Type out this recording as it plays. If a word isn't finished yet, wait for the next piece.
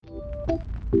Hey,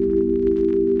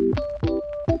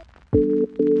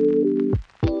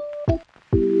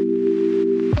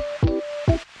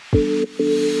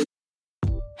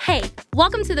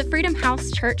 welcome to the Freedom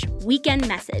House Church Weekend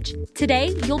Message.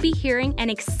 Today, you'll be hearing an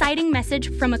exciting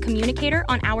message from a communicator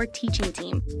on our teaching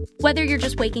team. Whether you're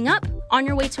just waking up, on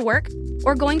your way to work,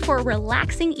 or going for a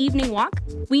relaxing evening walk,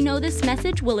 we know this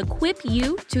message will equip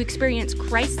you to experience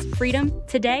Christ's freedom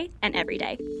today and every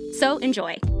day. So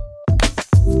enjoy.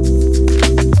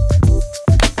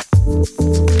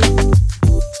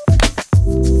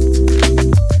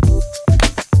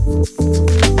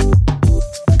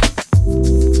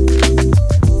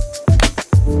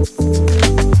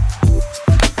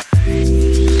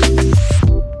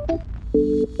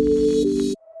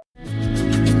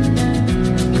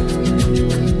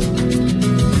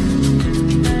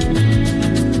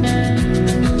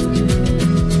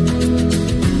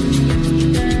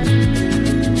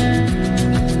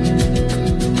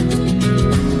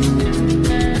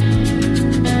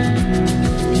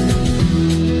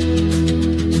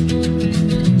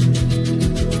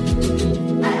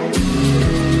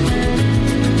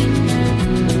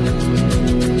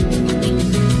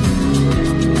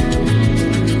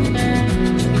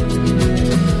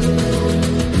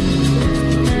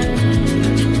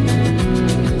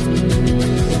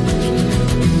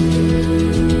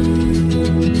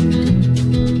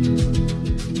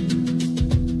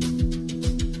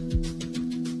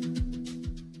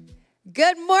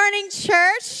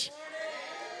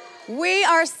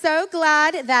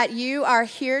 That you are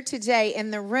here today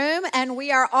in the room, and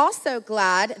we are also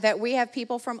glad that we have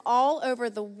people from all over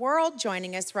the world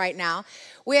joining us right now.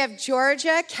 We have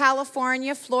Georgia,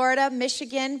 California, Florida,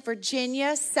 Michigan,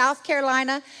 Virginia, South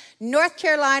Carolina, North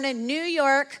Carolina, New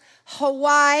York,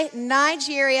 Hawaii,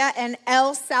 Nigeria, and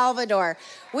El Salvador.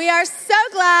 We are so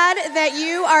glad that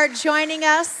you are joining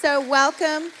us, so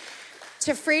welcome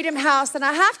to Freedom House. And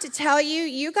I have to tell you,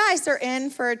 you guys are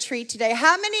in for a treat today.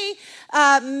 How many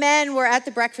men were at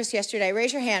the breakfast yesterday?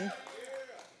 Raise your hand.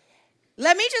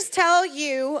 Let me just tell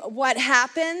you what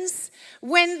happens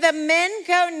when the men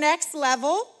go next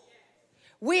level.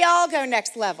 We all go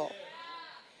next level.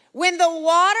 When the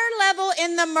water level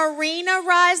in the marina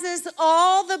rises,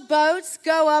 all the boats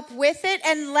go up with it.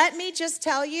 And let me just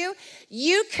tell you,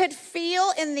 you could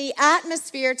feel in the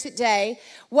atmosphere today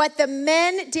what the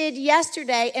men did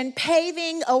yesterday in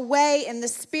paving a way in the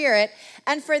Spirit.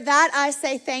 And for that, I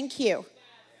say thank you.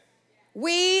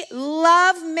 We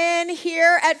love men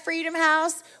here at Freedom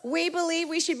House. We believe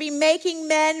we should be making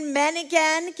men men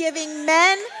again, giving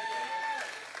men.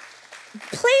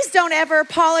 Please don't ever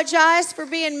apologize for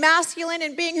being masculine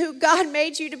and being who God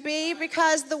made you to be,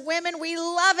 because the women, we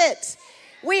love it.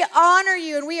 We honor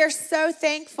you, and we are so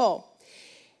thankful.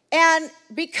 And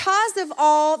because of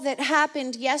all that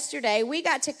happened yesterday, we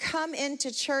got to come into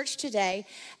church today,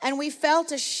 and we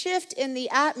felt a shift in the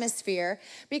atmosphere,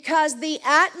 because the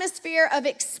atmosphere of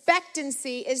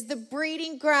expectancy is the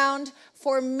breeding ground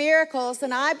for miracles.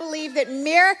 And I believe that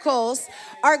miracles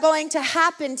are going to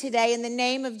happen today in the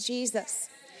name of Jesus.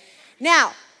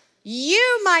 Now,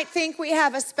 you might think we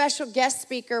have a special guest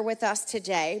speaker with us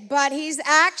today, but he's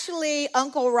actually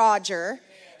Uncle Roger.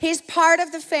 He's part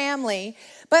of the family.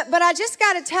 But I just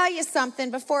got to tell you something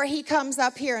before he comes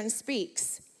up here and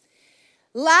speaks.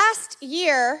 Last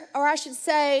year, or I should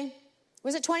say,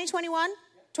 was it 2021?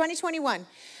 2021.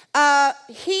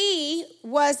 He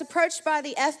was approached by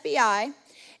the FBI,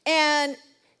 and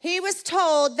he was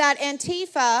told that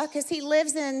Antifa, because he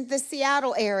lives in the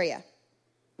Seattle area,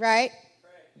 right?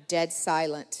 Dead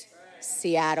silent.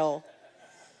 Seattle.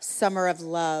 Summer of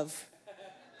love.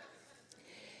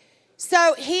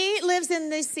 So he lives in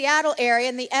the Seattle area,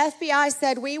 and the FBI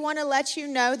said, we want to let you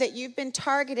know that you've been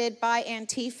targeted by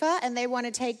Antifa, and they want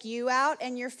to take you out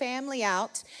and your family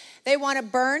out. They want to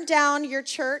burn down your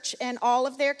church and all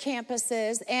of their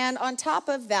campuses. And on top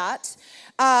of that,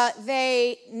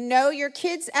 they know your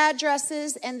kids'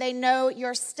 addresses, and they know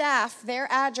your staff, their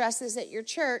addresses at your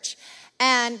church,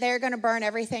 and they're going to burn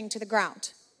everything to the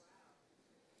ground.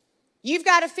 You've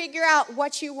got to figure out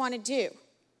what you want to do.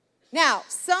 Now,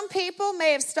 some people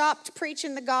may have stopped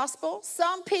preaching the gospel.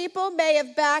 Some people may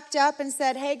have backed up and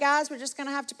said, hey, guys, we're just going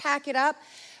to have to pack it up.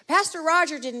 Pastor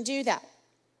Roger didn't do that.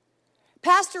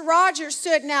 Pastor Roger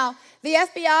stood. Now, the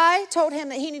FBI told him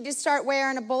that he needed to start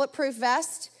wearing a bulletproof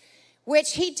vest,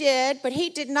 which he did, but he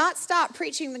did not stop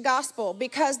preaching the gospel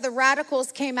because the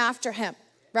radicals came after him,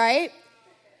 right?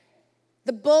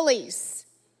 The bullies.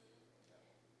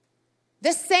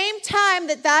 The same time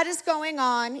that is going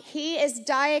on, he is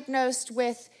diagnosed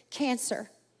with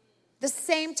cancer. The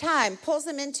same time, pulls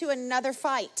him into another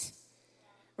fight,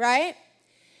 right?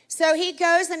 So he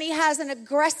goes and he has an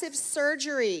aggressive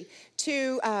surgery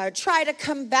to try to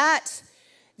combat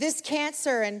this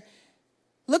cancer, and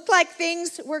looked like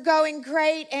things were going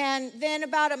great. And then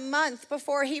about a month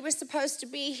before he was supposed to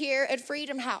be here at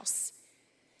Freedom House,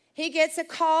 he gets a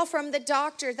call from the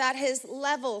doctor that his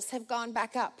levels have gone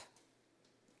back up.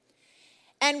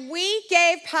 And we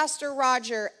gave Pastor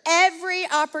Roger every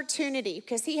opportunity,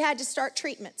 because he had to start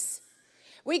treatments.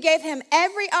 We gave him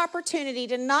every opportunity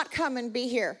to not come and be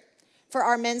here for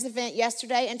our men's event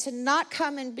yesterday, and to not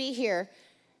come and be here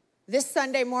this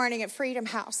Sunday morning at Freedom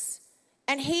House.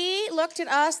 And he looked at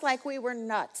us like we were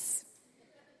nuts.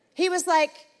 He was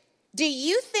like, do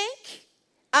you think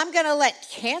I'm going to let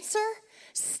cancer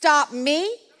stop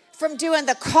me from doing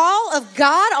the call of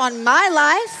God on my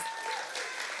life?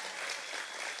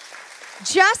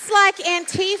 Just like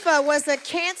Antifa was a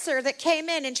cancer that came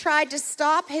in and tried to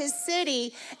stop his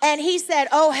city, and he said,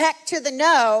 oh, heck to the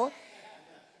no.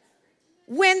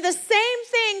 When the same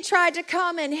thing tried to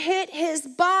come and hit his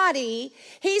body,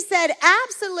 he said,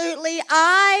 absolutely,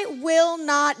 I will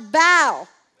not bow.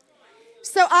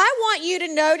 So I want you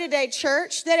to know today,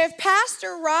 church, that if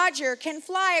Pastor Roger can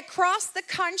fly across the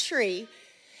country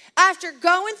after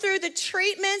going through the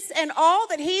treatments and all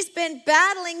that he's been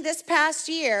battling this past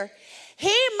year,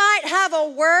 he might have a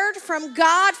word from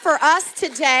God for us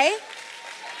today,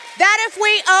 that if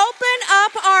we open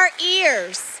up our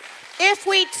ears, if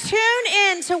we tune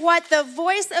in to what the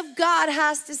voice of God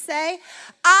has to say,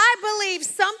 I believe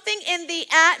something in the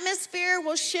atmosphere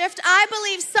will shift. I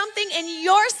believe something in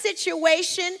your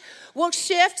situation will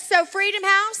shift. So Freedom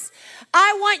House,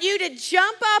 I want you to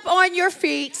jump up on your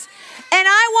feet, and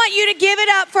I want you to give it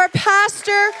up for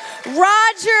Pastor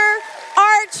Roger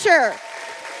Archer.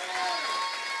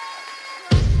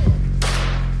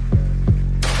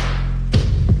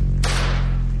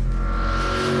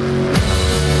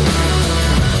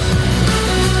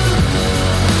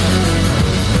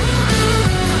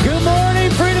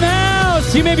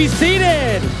 You may be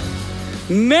seated.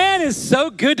 Man, it's so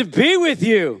good to be with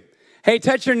you. Hey,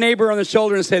 touch your neighbor on the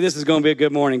shoulder and say, this is going to be a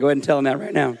good morning. Go ahead and tell him that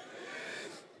right now.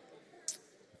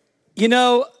 You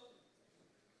know,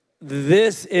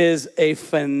 this is a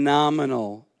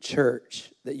phenomenal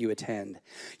church that you attend.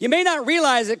 You may not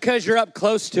realize it because you're up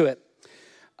close to it.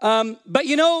 But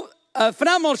you know,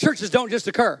 phenomenal churches don't just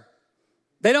occur.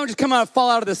 They don't just fall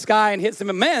out of the sky and hit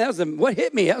some, man, what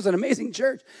hit me? That was an amazing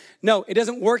church. No, it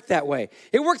doesn't work that way.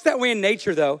 It works that way in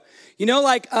nature, though. You know,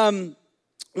 like when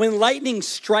lightning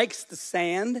strikes the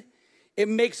sand, it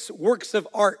makes works of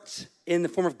art in the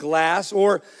form of glass.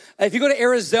 Or if you go to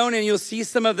Arizona and you'll see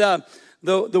some of the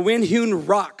wind-hewn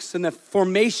rocks and the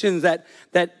formations that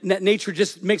nature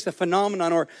just makes a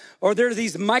phenomenon. Or there's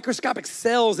these microscopic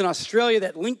cells in Australia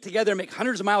that link together and make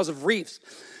hundreds of miles of reefs.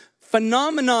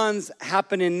 Phenomenons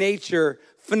happen in nature.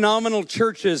 Phenomenal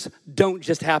churches don't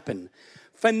just happen.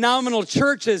 Phenomenal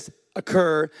churches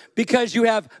occur because you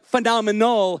have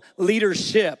phenomenal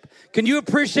leadership. Can you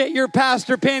appreciate your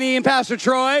Pastor Penny and Pastor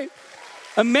Troy?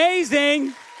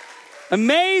 Amazing.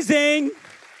 Amazing.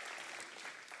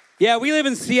 Yeah, we live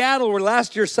in Seattle, where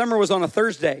last year's summer was on a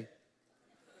Thursday.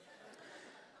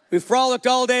 We frolicked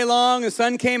all day long. The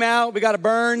sun came out. We got a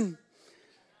burn.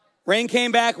 Rain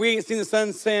came back. We ain't seen the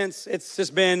sun since. It's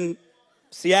just been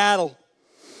Seattle.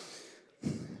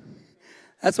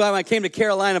 That's why when I came to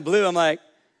Carolina Blue, I'm like,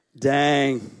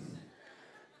 dang,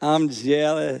 I'm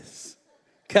jealous.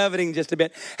 Coveting just a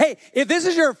bit. Hey, if this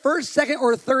is your first, second,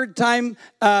 or third time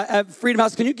at Freedom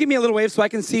House, can you give me a little wave so I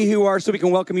can see who you are so we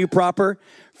can welcome you proper?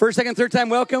 First, second, third time,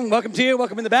 welcome. Welcome to you.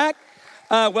 Welcome in the back.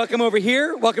 Welcome over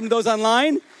here. Welcome to those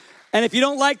online. And if you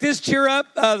don't like this, cheer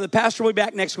up. The pastor will be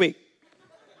back next week.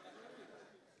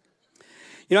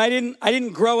 You know, I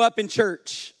didn't grow up in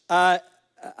church.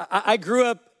 I grew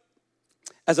up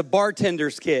as a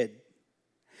bartender's kid.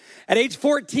 At age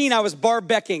 14, I was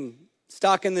bar-becking,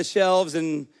 stocking the shelves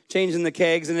and changing the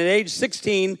kegs. And at age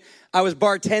 16, I was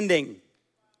bartending.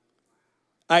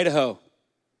 Idaho.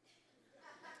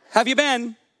 Have you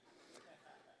been?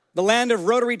 The land of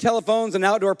rotary telephones and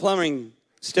outdoor plumbing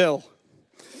still.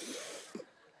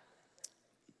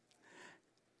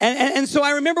 And so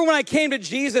I remember when I came to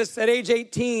Jesus at age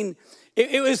 18,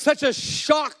 it was such a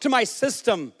shock to my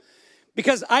system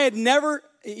because I had never,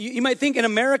 you might think in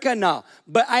America, no,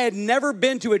 but I had never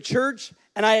been to a church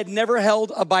and I had never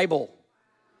held a Bible.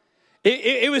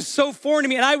 It was so foreign to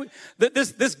me. And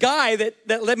this guy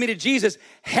that led me to Jesus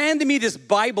handed me this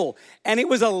Bible, and it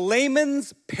was a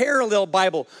layman's parallel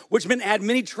Bible, which meant it had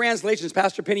many translations.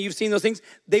 Pastor Penny, you've seen those things.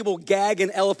 They will gag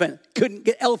an elephant. Couldn't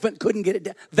get it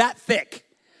down, that thick.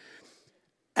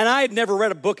 And I had never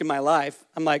read a book in my life.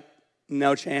 I'm like,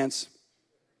 no chance.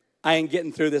 I ain't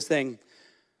getting through this thing.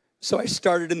 So I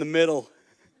started in the middle.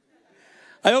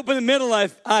 I opened the middle, I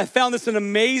found this an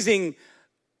amazing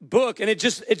book, and it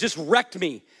just wrecked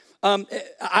me.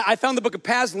 I found the book of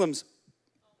Paslims.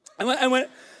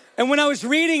 And when I was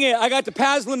reading it, I got to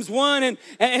Paslims 1, and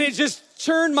it just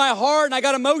churned my heart, and I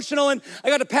got emotional, and I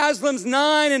got to Paslims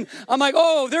 9, and I'm like,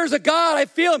 oh, there's a God, I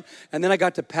feel him. And then I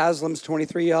got to Paslims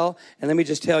 23, y'all, and let me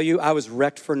just tell you, I was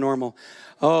wrecked for normal.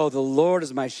 Oh, the Lord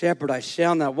is my shepherd, I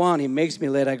shall not want. He makes me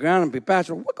lay down ground and be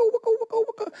pastoral.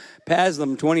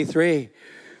 Paslim 23.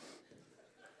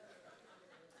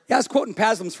 Yeah, I was quoting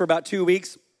Paslims for about 2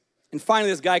 weeks, and finally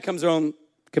this guy comes around,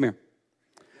 come here.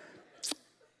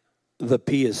 The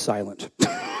P is silent.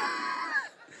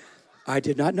 I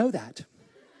did not know that.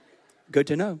 Good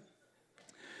to know.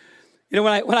 You know,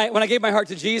 when I gave my heart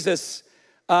to Jesus,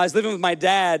 I was living with my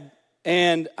dad,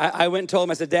 and I went and told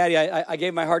him, I said, Daddy, I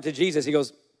gave my heart to Jesus. He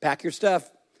goes, pack your stuff.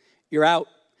 You're out.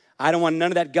 I don't want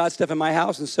none of that God stuff in my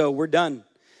house, and so we're done.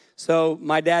 So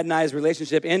my dad and I's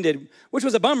relationship ended, which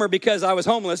was a bummer because I was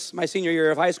homeless my senior year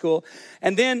of high school.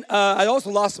 And then I also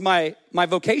lost my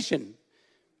vocation.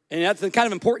 And that's a kind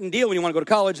of important deal when you want to go to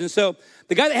college. And so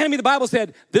the guy that handed me the Bible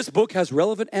said, this book has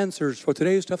relevant answers for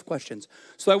today's tough questions.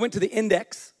 So I went to the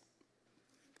index,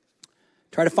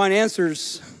 tried to find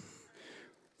answers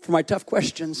for my tough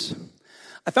questions.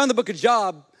 I found the book of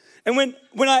Job. And when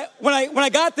I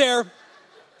got there,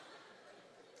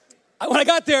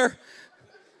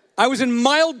 I was in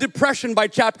mild depression by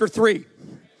chapter 3.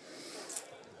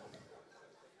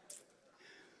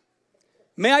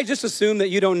 May I just assume that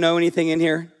you don't know anything in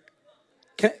here?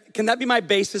 Can that be my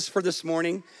basis for this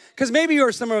morning? Because maybe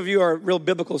some of you are real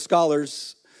biblical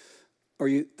scholars, or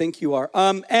you think you are,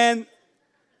 and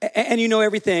you know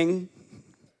everything.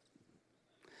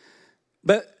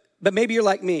 But maybe you're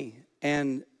like me,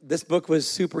 and this book was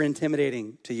super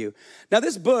intimidating to you. Now,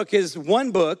 this book is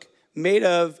one book made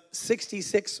of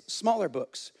 66 smaller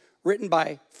books written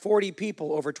by 40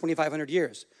 people over 2,500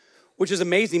 years, which is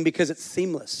amazing because it's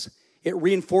seamless. It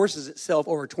reinforces itself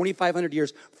over 2,500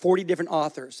 years, 40 different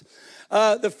authors.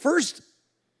 The first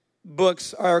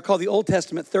books are called the Old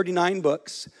Testament, 39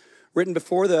 books written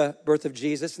before the birth of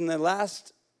Jesus. And the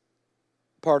last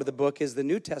part of the book is the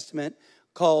New Testament,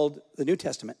 called the New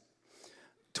Testament.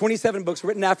 27 books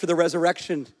written after the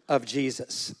resurrection of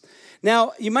Jesus.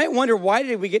 Now, you might wonder, why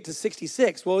did we get to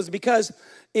 66? Well, it was because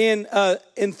in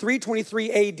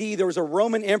 323 AD, there was a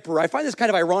Roman emperor. I find this kind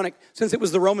of ironic since it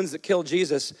was the Romans that killed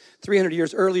Jesus 300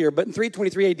 years earlier. But in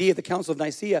 323 AD at the Council of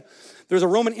Nicaea, there was a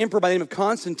Roman emperor by the name of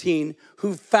Constantine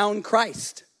who found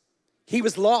Christ. He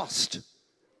was lost,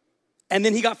 and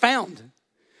then he got found.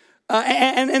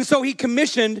 And so he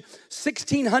commissioned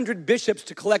 1,600 bishops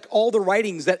to collect all the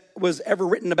writings that was ever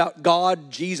written about God,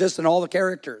 Jesus, and all the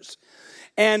characters.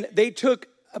 And they took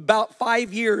about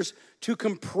 5 years to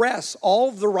compress all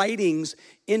of the writings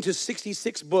into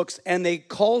 66 books, and they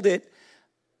called it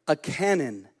a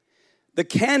canon. The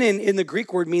canon in the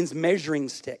Greek word means measuring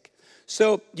stick.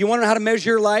 So you want to know how to measure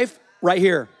your life? Right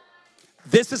here.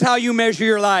 This is how you measure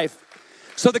your life.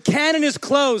 So the canon is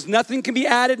closed. Nothing can be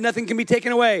added. Nothing can be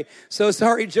taken away. So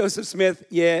sorry, Joseph Smith.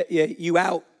 Yeah, you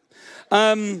out.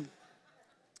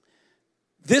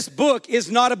 This book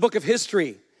is not a book of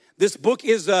history. This book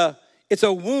is it's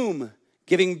a womb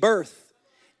giving birth.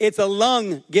 It's a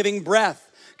lung giving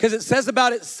breath. Because it says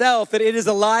about itself that it is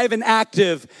alive and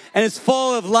active, and it's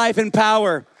full of life and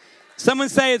power. Someone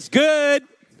say it's good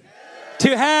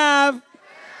to have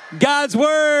God's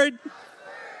word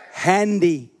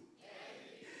handy.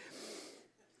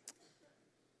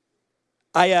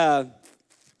 I'm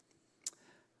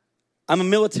a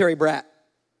military brat.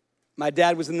 My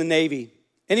dad was in the Navy.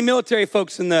 Any military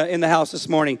folks in the house this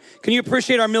morning? Can you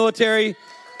appreciate our military?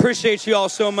 Appreciate you all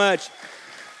so much.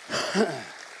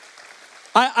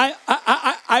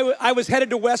 I was headed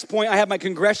to West Point. I had my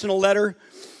congressional letter,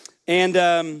 and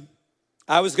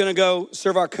I was going to go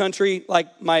serve our country. Like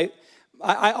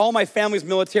all my family's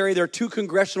military. There are 2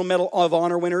 Congressional Medal of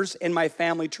Honor winners in my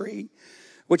family tree,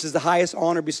 which is the highest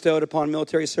honor bestowed upon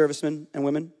military servicemen and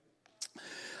women.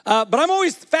 But I'm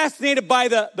always fascinated by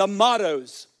the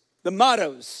mottos. The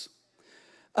mottos.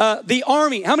 The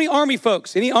Army. How many Army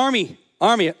folks? Any Army?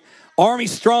 Army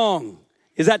strong.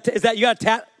 Is that you got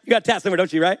a tat somewhere,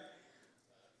 don't you, right?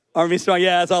 Army strong.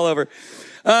 Yeah, it's all over.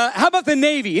 How about the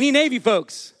Navy? Any Navy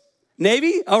folks?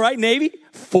 Navy? All right, Navy.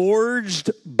 Forged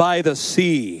by the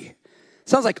sea.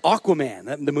 Sounds like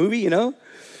Aquaman, the movie, you know?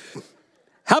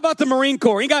 How about the Marine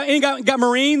Corps? Any got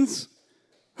Marines?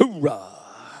 Hoorah.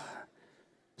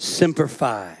 Semper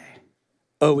Fi.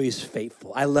 Always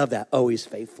faithful. I love that. Always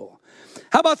faithful.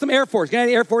 How about some Air Force? Got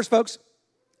any Air Force folks?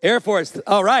 Air Force.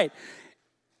 All right.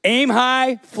 Aim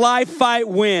high, fly, fight,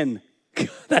 win.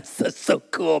 That's so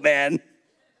cool, man.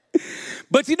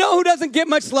 But you know who doesn't get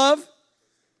much love?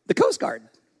 The Coast Guard.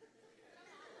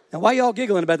 Now, why y'all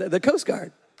giggling about that? The Coast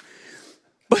Guard.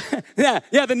 But,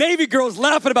 yeah, the Navy girls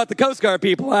laughing about the Coast Guard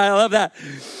people. I love that.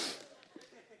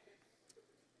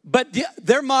 But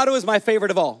their motto is my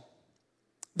favorite of all.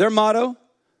 Their motto,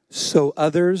 so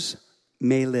others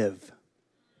may live.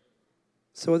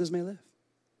 So others may live.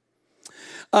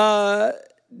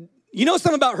 You know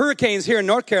something about hurricanes here in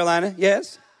North Carolina,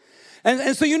 yes?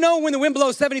 And so you know when the wind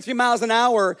blows 73 miles an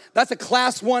hour, that's a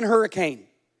class 1 hurricane.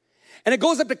 And it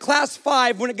goes up to class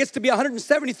 5 when it gets to be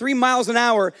 173 miles an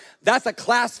hour, that's a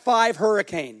class 5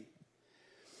 hurricane.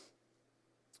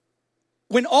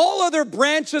 When all other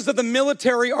branches of the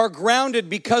military are grounded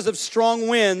because of strong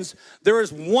winds, there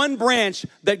is one branch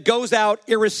that goes out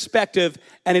irrespective,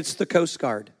 and it's the Coast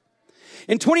Guard.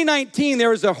 In 2019, there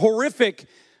was a horrific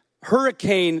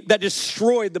hurricane that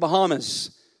destroyed the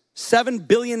Bahamas. $7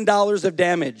 billion of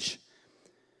damage.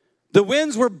 The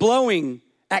winds were blowing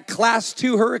at class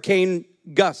 2 hurricane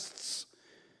gusts.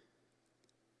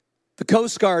 The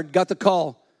Coast Guard got the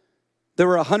call. There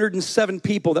were 107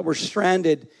 people that were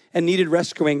stranded and needed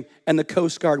rescuing, and the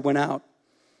Coast Guard went out.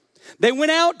 They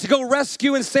went out to go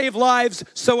rescue and save lives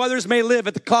so others may live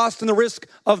at the cost and the risk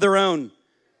of their own.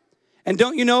 And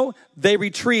don't you know, they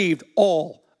retrieved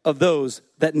all of those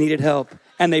that needed help,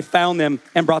 and they found them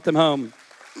and brought them home.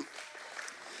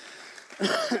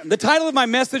 The title of my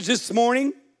message this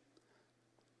morning,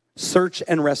 Search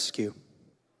and Rescue.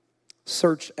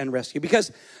 Search and rescue.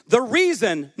 Because the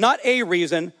reason, not a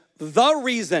reason, the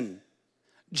reason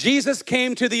Jesus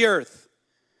came to the earth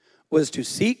was to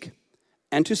seek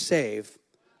and to save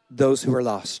those who are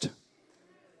lost.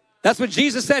 That's what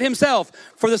Jesus said himself.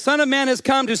 For the Son of Man has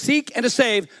come to seek and to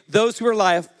save those who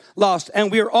are lost.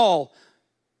 And we are all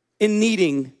in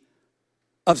needing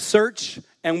of search,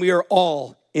 and we are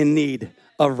all in need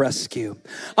of rescue.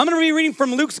 I'm going to be reading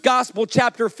from Luke's Gospel,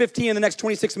 chapter 15, in the next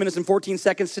 26 minutes and 14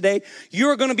 seconds today. You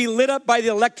are going to be lit up by the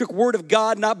electric word of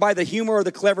God, not by the humor or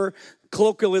the clever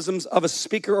colloquialisms of a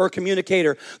speaker or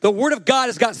communicator. The word of God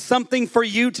has got something for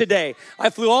you today. I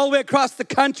flew all the way across the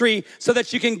country so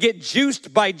that you can get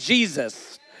juiced by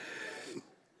Jesus.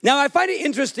 Now, I find it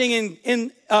interesting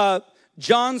in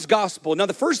John's Gospel. Now,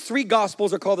 the first 3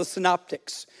 Gospels are called the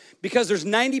Synoptics, because there's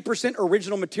 90%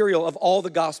 original material of all the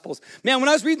Gospels. Man, when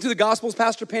I was reading through the Gospels,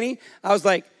 Pastor Penny, I was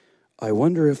like, I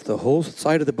wonder if the whole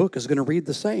side of the book is going to read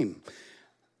the same.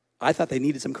 I thought they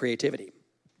needed some creativity.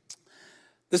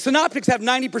 The Synoptics have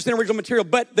 90% original material,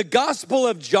 but the Gospel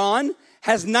of John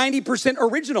has 90%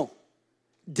 original,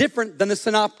 different than the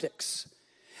Synoptics.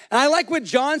 And I like what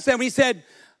John said when he said,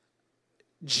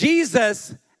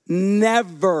 Jesus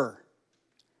never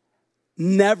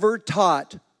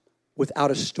taught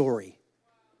without a story.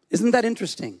 Isn't that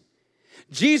interesting?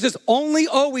 Jesus only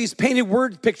always painted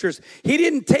word pictures. He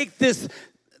didn't take this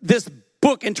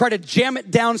book and try to jam it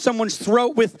down someone's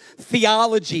throat with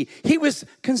theology. He was,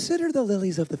 consider the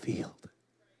lilies of the field.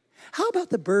 How about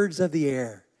the birds of the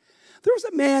air? There was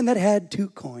a man that had 2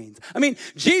 coins. I mean,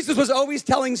 Jesus was always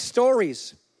telling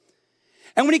stories.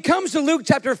 And when he comes to Luke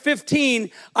chapter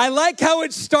 15, I like how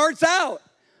it starts out.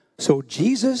 So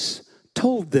Jesus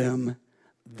told them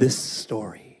this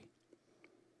story.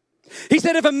 He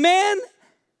said, if a man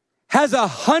has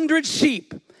 100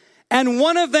 sheep and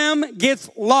one of them gets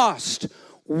lost,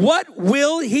 what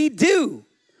will he do?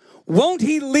 Won't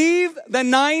he leave the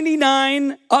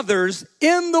 99 others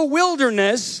in the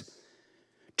wilderness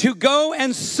to go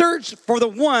and search for the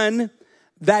one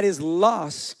that is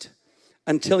lost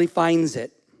until he finds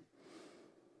it?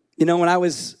 You know, when I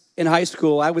was in high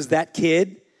school, I was that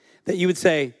kid that you would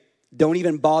say, don't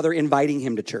even bother inviting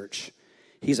him to church.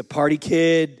 He's a party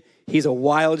kid. He's a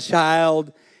wild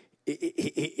child.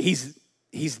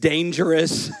 He's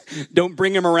dangerous. Don't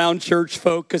bring him around church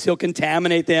folk because he'll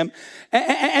contaminate them.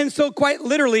 And so quite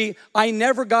literally, I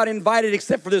never got invited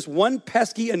except for this one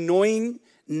pesky, annoying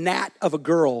gnat of a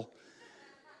girl.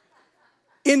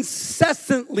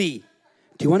 Incessantly.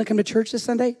 Do you want to come to church this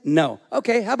Sunday? No.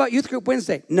 Okay, how about youth group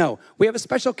Wednesday? No. We have a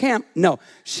special camp? No.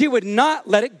 She would not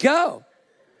let it go.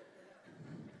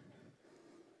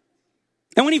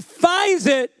 And when he finds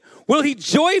it, will he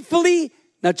joyfully,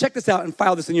 now check this out and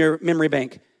file this in your memory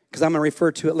bank, because I'm going to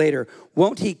refer to it later.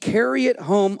 Won't he carry it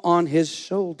home on his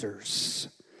shoulders?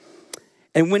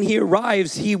 And when he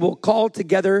arrives, he will call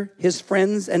together his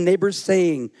friends and neighbors,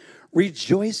 saying,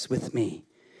 rejoice with me,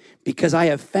 because I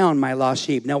have found my lost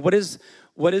sheep. Now, what is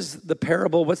What is the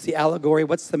parable? What's the allegory?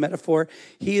 What's the metaphor?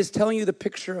 He is telling you the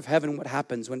picture of heaven, what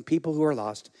happens when people who are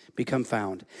lost become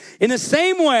found. In the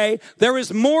same way, there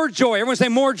is more joy. Everyone say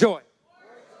more joy.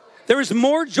 There is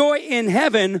more joy in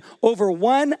heaven over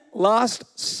one lost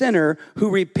sinner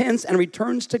who repents and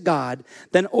returns to God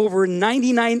than over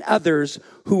 99 others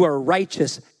who are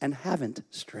righteous and haven't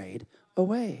strayed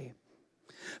away.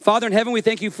 Father in heaven, we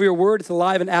thank you for your word. It's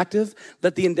alive and active.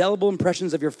 Let the indelible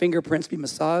impressions of your fingerprints be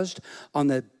massaged on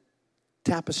the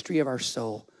tapestry of our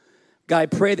soul. God, I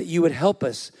pray that you would help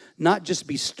us not just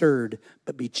be stirred,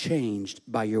 but be changed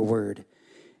by your word.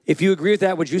 If you agree with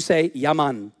that, would you say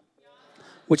yaman,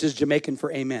 which is Jamaican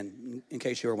for amen, in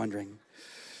case you were wondering.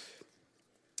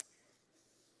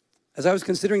 As I was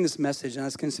considering this message, and I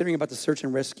was considering about the search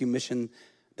and rescue mission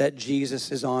that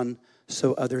Jesus is on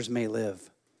so others may live,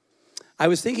 I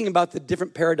was thinking about the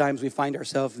different paradigms we find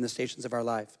ourselves in the stations of our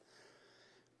life.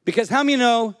 Because how many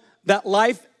know that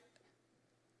life,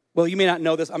 well, you may not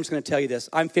know this. I'm just going to tell you this.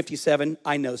 I'm 57.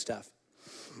 I know stuff.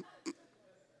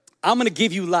 I'm going to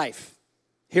give you life.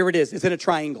 Here it is. It's in a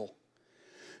triangle.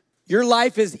 Your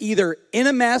life is either in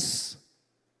a mess,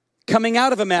 coming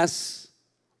out of a mess,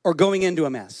 or going into a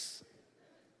mess.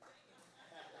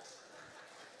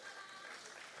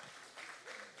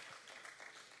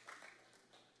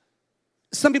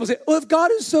 Some people say, well, if God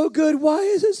is so good, why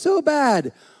is it so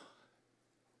bad?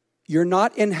 You're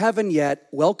not in heaven yet.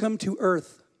 Welcome to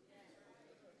earth.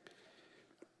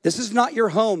 This is not your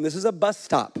home. This is a bus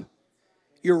stop.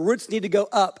 Your roots need to go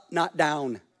up, not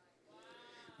down.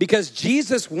 Because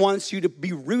Jesus wants you to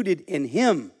be rooted in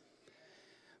him.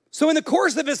 So in the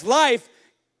course of his life,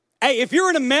 hey, if you're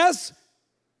in a mess,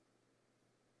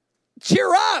 cheer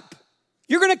up.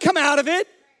 You're going to come out of it.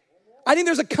 I think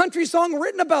there's a country song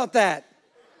written about that.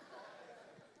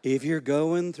 If you're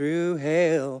going through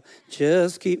hell,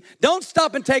 just keep. Don't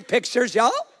stop and take pictures,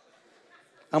 y'all.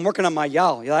 I'm working on my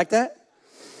y'all. You like that?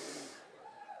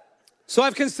 So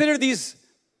I've considered these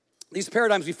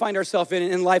paradigms we find ourselves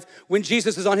in life when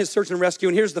Jesus is on his search and rescue.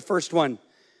 And here's the first one.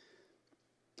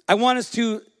 I want us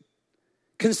to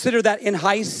consider that in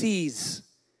high seas,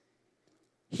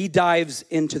 he dives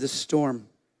into the storm.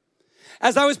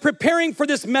 As I was preparing for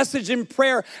this message in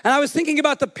prayer, and I was thinking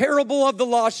about the parable of the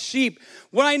lost sheep,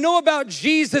 what I know about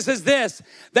Jesus is this,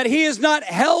 that he is not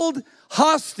held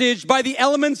hostage by the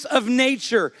elements of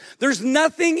nature. There's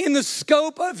nothing in the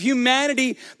scope of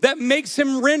humanity that makes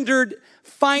him rendered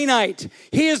finite.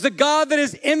 He is the God that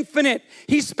is infinite.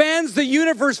 He spans the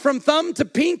universe from thumb to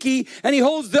pinky, and he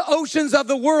holds the oceans of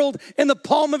the world in the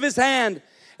palm of his hand.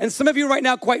 And some of you right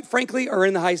now, quite frankly, are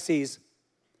in the high seas.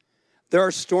 There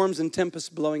are storms and tempests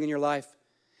blowing in your life.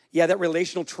 Yeah, that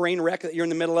relational train wreck that you're in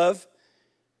the middle of,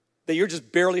 that you're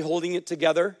just barely holding it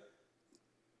together.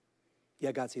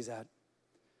 Yeah, God sees that.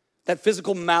 That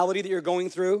physical malady that you're going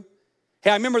through.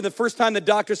 Hey, I remember the first time the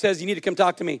doctor says, you need to come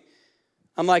talk to me.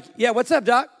 I'm like, yeah, what's up,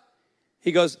 doc?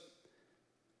 He goes,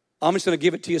 I'm just going to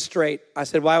give it to you straight. I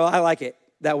said, well, I like it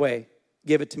that way.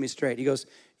 Give it to me straight. He goes,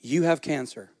 you have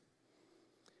cancer.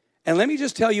 And let me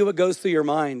just tell you what goes through your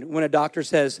mind when a doctor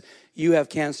says you have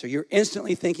cancer. You're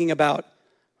instantly thinking about,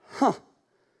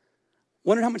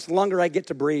 wonder how much longer I get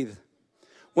to breathe.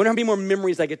 Wonder how many more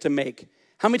memories I get to make.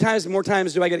 How many more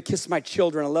times do I get to kiss my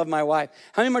children and love my wife?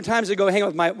 How many more times do I go hang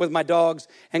out with my dogs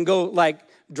and go like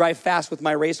drive fast with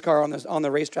my race car on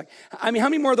the racetrack? I mean, how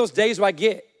many more of those days do I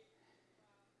get?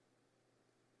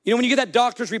 You know, when you get that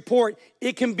doctor's report,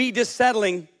 it can be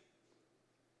dissettling.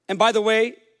 And by the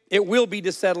way, it will be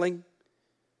dissettling.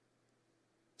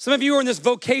 Some of you are in this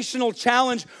vocational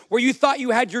challenge where you thought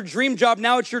you had your dream job.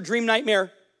 Now it's your dream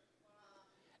nightmare.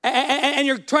 And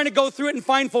you're trying to go through it and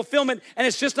find fulfillment, and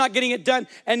it's just not getting it done,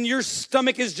 and your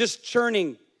stomach is just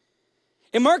churning.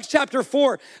 In Mark chapter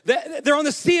 4, they're on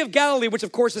the Sea of Galilee, which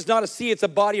of course is not a sea, it's a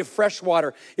body of fresh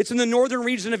water. It's in the northern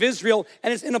region of Israel,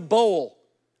 and it's in a bowl.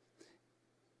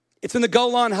 It's in the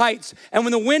Golan Heights. And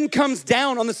when the wind comes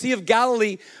down on the Sea of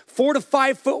Galilee, 4 to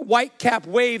 5 foot white cap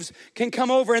waves can come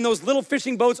over, and those little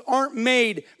fishing boats aren't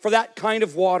made for that kind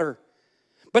of water.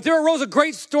 But there arose a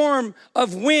great storm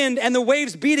of wind, and the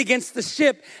waves beat against the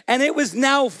ship, and it was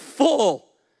now full.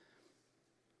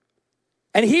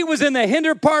 And he was in the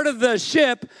hinder part of the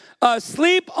ship,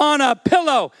 asleep on a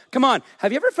pillow. Come on,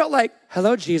 have you ever felt like,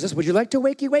 hello, Jesus, would you like to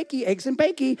wakey, eggs and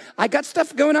bakey? I got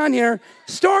stuff going on here.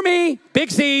 Stormy,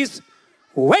 big seas,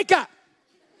 wake up.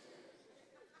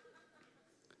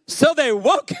 So they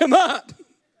woke him up.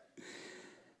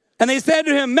 And they said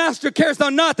to him, Master, carest thou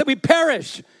not that we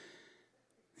perish?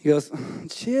 He goes,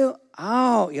 chill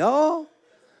out, y'all.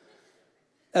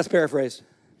 That's paraphrased.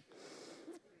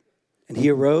 And he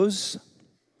arose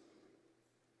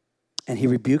And he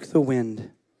rebuked the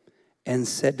wind and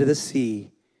said to the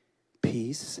sea,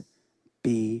 peace,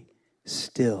 be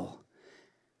still.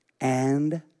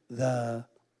 And the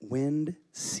wind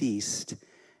ceased,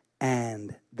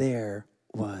 and there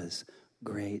was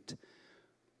great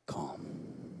calm.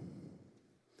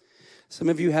 Some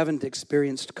of you haven't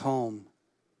experienced calm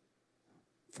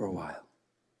for a while.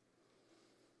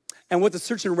 And what the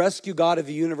search and rescue God of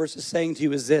the universe is saying to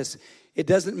you is this: it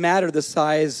doesn't matter the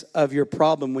size of your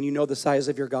problem when you know the size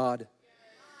of your God.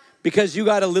 Because you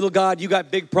got a little God, you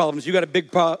got big problems. You got a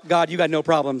big God, you got no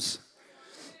problems.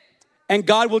 And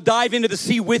God will dive into the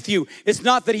sea with you. It's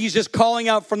not that he's just calling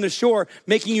out from the shore,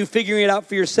 making you figuring it out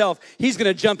for yourself. He's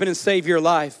gonna jump in and save your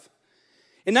life.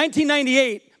 In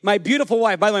 1998, my beautiful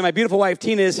wife, by the way, my beautiful wife,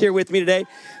 Tina, is here with me today.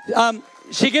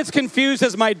 She gets confused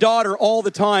as my daughter all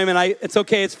the time, and it's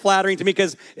okay, it's flattering to me,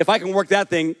 because if I can work that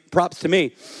thing, props to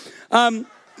me. But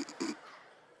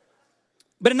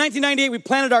in 1998, we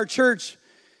planted our church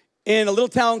in a little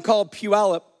town called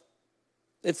Puyallup.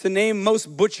 It's the name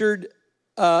most butchered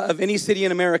of any city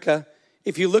in America.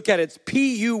 If you look at it, it's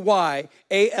Puyallup.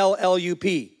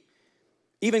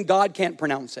 Even God can't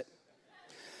pronounce it.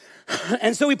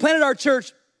 And so we planted our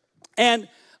church, and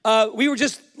we were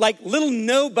just like little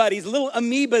nobodies, little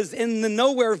amoebas in the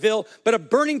Nowhereville, but a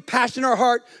burning passion in our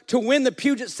heart to win the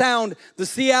Puget Sound, the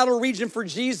Seattle region, for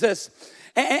Jesus.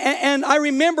 And I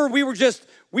remember we were just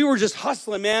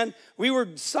hustling, man. We were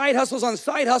side hustles on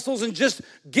side hustles and just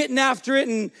getting after it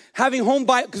and having home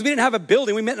Bible, because we didn't have a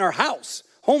building. We met in our house.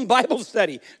 Home Bible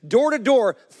study, door to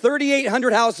door,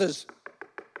 3,800 houses.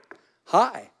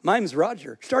 Hi, my name's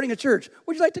Roger, starting a church.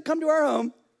 Would you like to come to our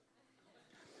home?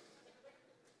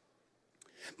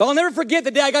 But I'll never forget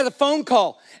the day I got a phone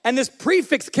call, and this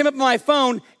prefix came up on my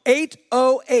phone,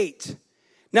 808.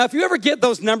 Now, if you ever get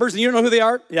those numbers and you don't know who they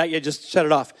are, yeah, just shut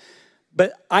it off.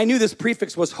 But I knew this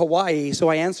prefix was Hawaii, so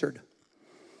I answered.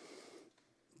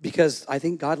 Because I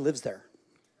think God lives there.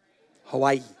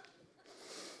 Hawaii.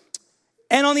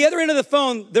 And on the other end of the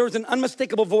phone, there was an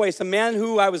unmistakable voice, a man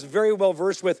who I was very well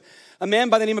versed with, a man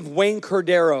by the name of Wayne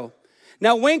Cordero.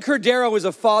 Now, Wayne Cordero is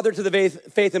a father to the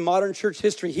faith in modern church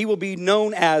history. He will be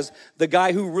known as the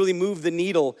guy who really moved the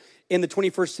needle in the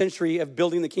 21st century of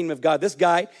building the kingdom of God. This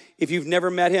guy, if you've never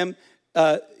met him,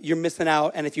 you're missing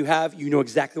out. And if you have, you know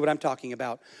exactly what I'm talking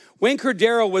about. Wayne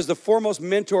Cordero was the foremost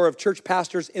mentor of church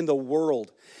pastors in the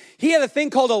world. He had a thing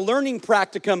called a learning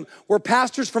practicum where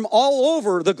pastors from all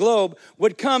over the globe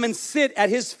would come and sit at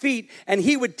his feet, and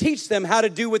he would teach them how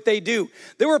to do what they do.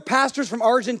 There were pastors from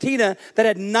Argentina that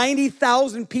had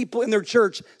 90,000 people in their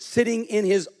church sitting in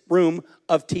his room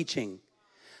of teaching.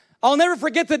 I'll never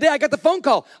forget the day I got the phone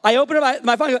call. I opened up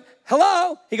my phone, I go,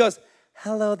 hello? He goes,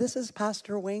 hello, this is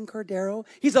Pastor Wayne Cordero.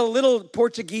 He's a little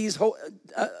Portuguese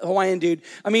Hawaiian dude.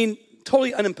 I mean,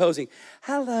 totally unimposing.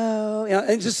 Hello. You know,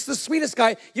 and just the sweetest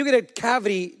guy. You get a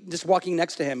cavity just walking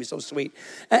next to him. He's so sweet.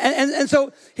 And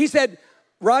so he said,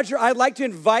 Roger, I'd like to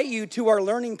invite you to our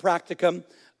learning practicum.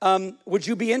 Would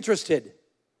you be interested?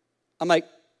 I'm like,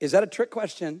 is that a trick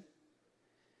question?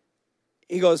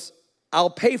 He goes,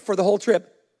 I'll pay for the whole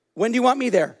trip. When do you want me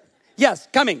there? Yes,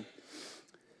 coming.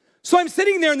 So I'm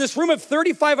sitting there in this room of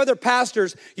 35 other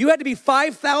pastors. You had to be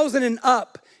 5,000 and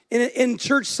up in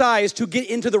church size to get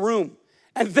into the room.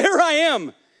 And there I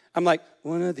am. I'm like,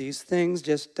 one of these things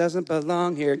just doesn't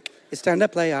belong here. It's time to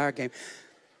play our game.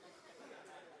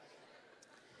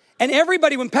 And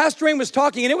everybody, when Pastor Wayne was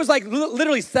talking, and it was like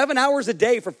literally 7 hours a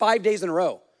day for 5 days in a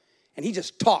row. And he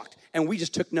just talked, and we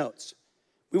just took notes.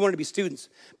 We wanted to be students.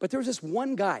 But there was this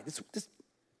one guy,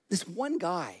 this one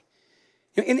guy.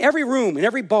 In every room, in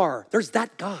every bar, there's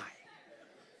that guy.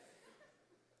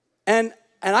 And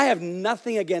I have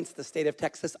nothing against the state of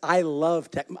Texas. I love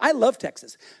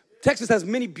Texas. Texas has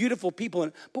many beautiful people in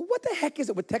it. But what the heck is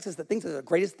it with Texas that thinks it's the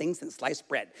greatest thing since sliced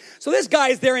bread? So this guy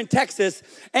is there in Texas,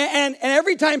 and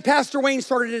every time Pastor Wayne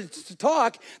started to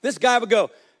talk, this guy would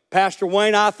go, Pastor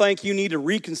Wayne, I think you need to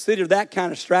reconsider that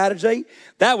kind of strategy.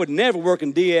 That would never work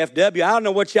in DFW. I don't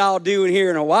know what y'all doing here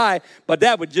in Hawaii, but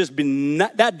that would just be,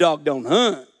 that dog don't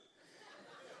hunt.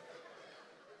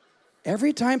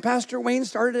 Every time Pastor Wayne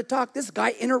started to talk, this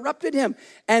guy interrupted him.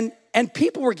 And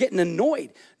people were getting annoyed.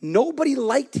 Nobody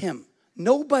liked him.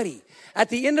 Nobody. At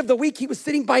the end of the week, he was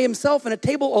sitting by himself at a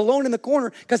table alone in the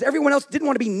corner because everyone else didn't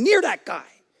want to be near that guy.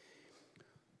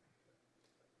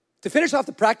 To finish off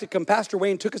the practicum, Pastor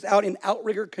Wayne took us out in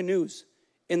outrigger canoes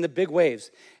in the big waves.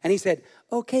 And he said,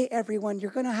 okay, everyone, you're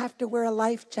going to have to wear a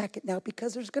life jacket now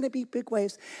because there's going to be big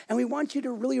waves. And we want you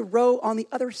to really row on the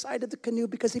other side of the canoe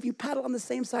because if you paddle on the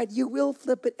same side, you will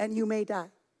flip it and you may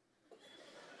die.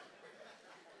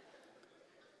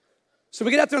 So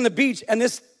we get out there on the beach, and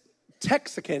this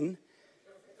Texican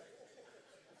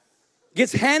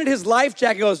gets handed his life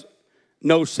jacket, goes,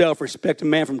 no self-respecting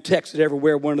man from Texas ever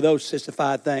wear one of those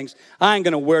sissified things. I ain't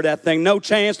gonna wear that thing, no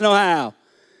chance, no how.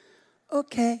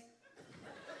 Okay.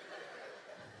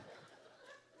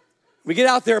 We get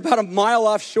out there about a mile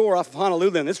offshore off of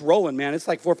Honolulu, and it's rolling, man. It's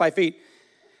like 4 or 5 feet.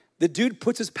 The dude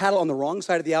puts his paddle on the wrong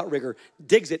side of the outrigger,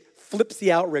 digs it, flips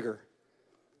the outrigger.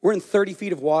 We're in 30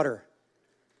 feet of water.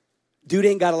 Dude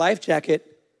ain't got a life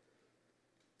jacket,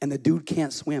 and the dude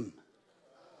can't swim.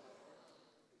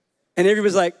 And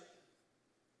everybody's like,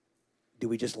 do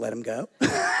we just let him go?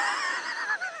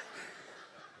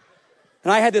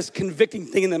 And I had this convicting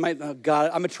thing in my, oh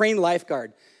God, I'm a trained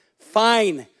lifeguard.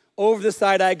 Fine. Over the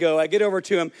side I go. I get over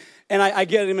to him, and I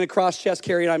get him in a cross-chest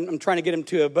carry, and I'm trying to get him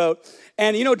to a boat.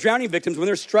 And you know, drowning victims, when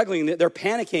they're struggling, they're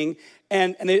panicking,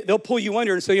 and they'll pull you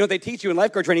under. And so you know what they teach you in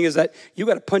lifeguard training is that you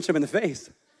got to punch them in the face.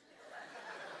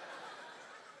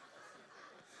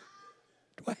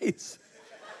 Twice.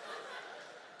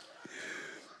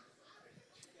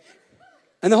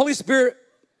 And the Holy Spirit,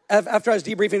 after I was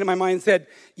debriefing in my mind, said,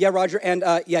 yeah, Roger, and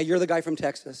yeah, you're the guy from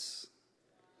Texas.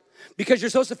 Because you're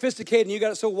so sophisticated and you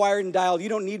got it so wired and dialed, you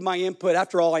don't need my input.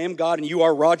 After all, I am God and you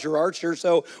are Roger Archer,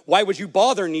 so why would you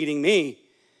bother needing me?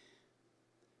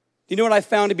 You know what I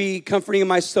found to be comforting in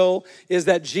my soul is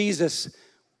that Jesus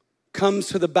comes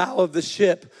to the bow of the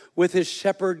ship with his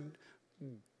shepherd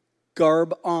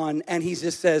garb on, and he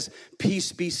just says,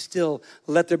 peace be still,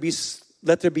 let there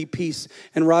be peace.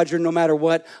 And Roger, no matter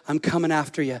what, I'm coming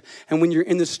after you. And when you're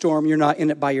in the storm, you're not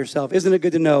in it by yourself. Isn't it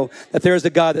good to know that there's a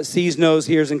God that sees, knows,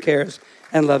 hears, and cares,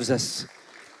 and loves us?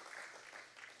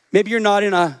 Maybe you're not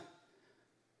in a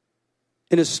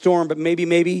storm, but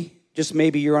maybe, just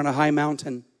maybe, you're on a high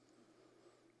mountain.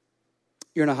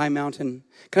 You're on a high mountain.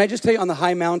 Can I just tell you, on the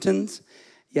high mountains,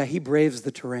 yeah, he braves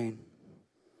the terrain.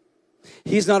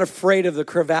 He's not afraid of the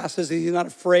crevasses. He's not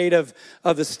afraid of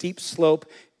the steep slope.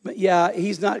 But yeah,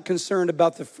 he's not concerned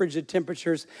about the frigid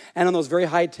temperatures. And on those very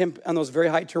high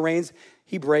terrains,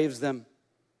 he braves them.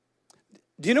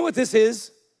 Do you know what this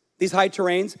is? These high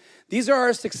terrains? These are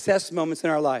our success moments in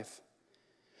our life.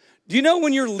 Do you know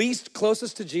when you're least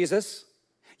closest to Jesus?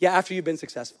 Yeah, after you've been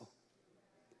successful.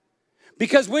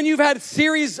 Because when you've had a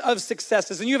series of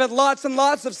successes and you've had lots and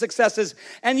lots of successes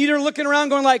and you're looking around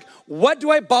going like, what do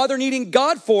I bother needing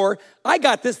God for? I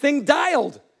got this thing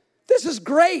dialed. This is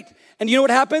great. And you know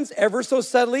what happens? Ever so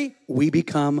subtly, we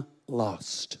become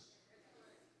lost.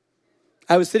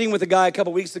 I was sitting with a guy a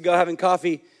couple weeks ago having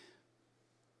coffee,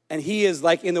 and he is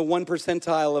like in the 1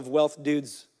 percentile of wealth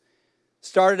dudes.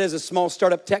 Started as a small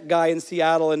startup tech guy in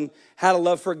Seattle and had a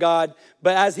love for God.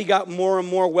 But as he got more and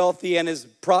more wealthy and his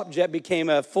prop jet became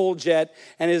a full jet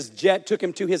and his jet took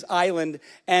him to his island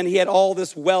and he had all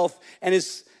this wealth and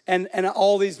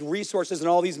all these resources and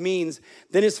all these means,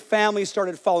 then his family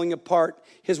started falling apart.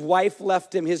 His wife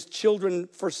left him. His children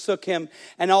forsook him.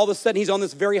 And all of a sudden he's on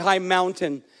this very high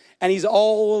mountain and he's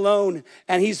all alone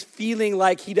and he's feeling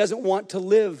like he doesn't want to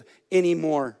live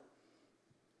anymore.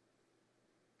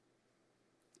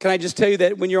 Can I just tell you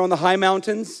that when you're on the high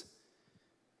mountains,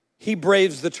 he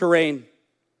braves the terrain.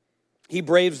 He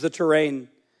braves the terrain.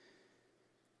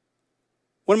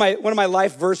 One of my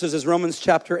life verses is Romans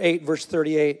chapter 8, verse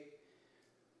 38.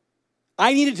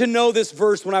 I needed to know this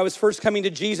verse when I was first coming to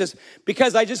Jesus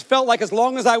because I just felt like as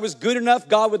long as I was good enough,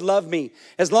 God would love me.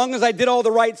 As long as I did all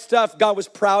the right stuff, God was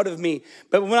proud of me.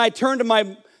 But when I turned to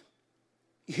my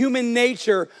human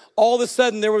nature, all of a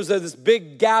sudden there was this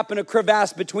big gap and a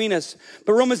crevasse between us.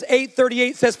 But Romans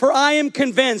 8:38 says, for I am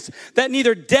convinced that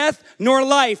neither death nor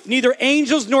life, neither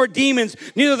angels nor demons,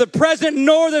 neither the present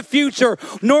nor the future,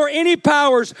 nor any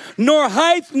powers, nor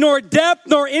height, nor depth,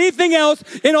 nor anything else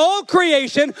in all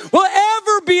creation will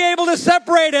ever be able to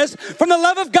separate us from the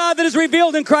love of God that is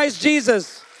revealed in Christ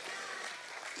Jesus.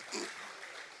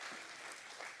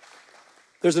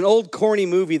 There's an old corny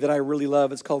movie that I really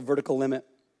love. It's called Vertical Limit.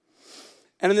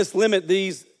 And in this limit,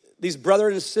 these brother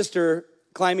and sister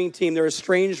climbing team, they're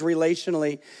estranged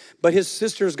relationally, but his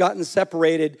sister's gotten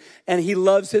separated, and he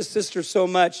loves his sister so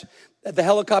much that the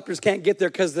helicopters can't get there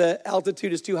because the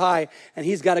altitude is too high, and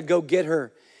he's got to go get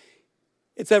her.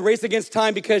 It's a race against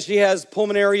time because she has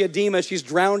pulmonary edema. She's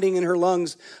drowning in her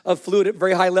lungs of fluid at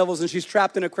very high levels, and she's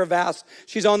trapped in a crevasse.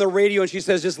 She's on the radio, and she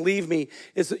says, just leave me.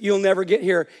 You'll never get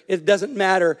here. It doesn't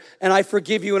matter, and I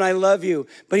forgive you, and I love you.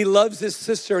 But he loves his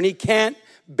sister, and he can't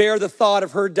bear the thought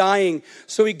of her dying.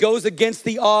 So he goes against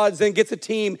the odds and gets a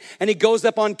team, and he goes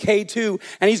up on K2,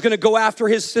 and he's going to go after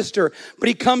his sister. But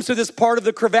he comes to this part of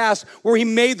the crevasse where he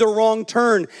made the wrong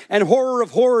turn, and horror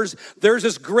of horrors, there's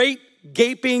this great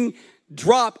gaping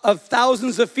drop of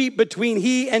thousands of feet between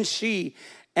he and she.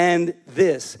 And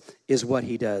this is what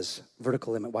he does.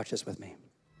 Vertical limit, watch this with me.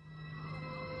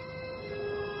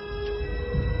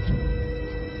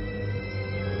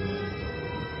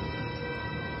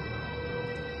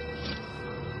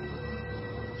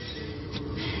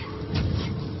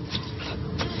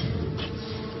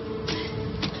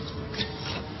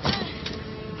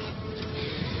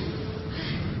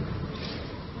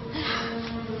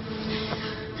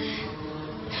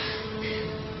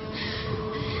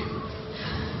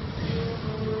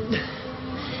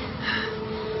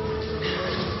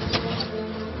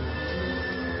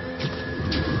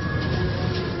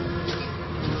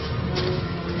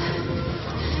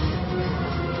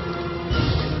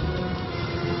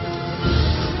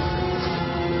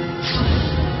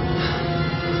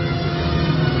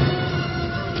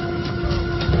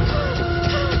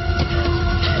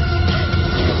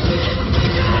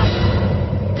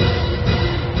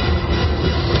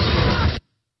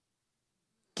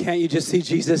 Can't you just see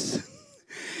Jesus?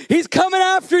 He's coming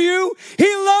after you.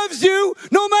 He loves you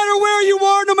no matter where you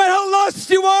are, no matter how lost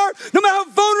you are, no matter how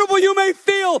vulnerable you may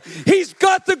feel. He's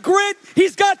got the grit,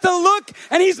 he's got the look,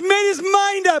 and he's made his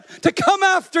mind up to come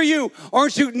after you.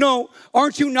 Aren't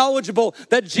you knowledgeable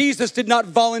that Jesus did not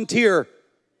volunteer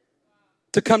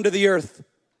to come to the earth?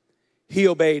 He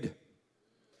obeyed.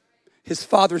 His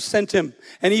Father sent him.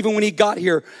 And even when he got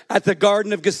here at the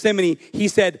Garden of Gethsemane, he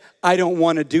said, I don't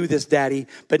want to do this, Daddy,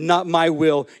 but not my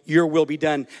will, your will be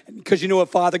done. Because you know why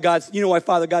Father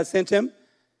God sent him?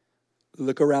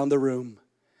 Look around the room.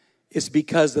 It's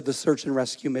because of the search and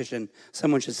rescue mission.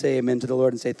 Someone should say amen to the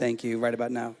Lord and say thank you right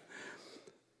about now.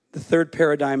 The third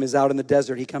paradigm is out in the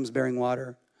desert. He comes bearing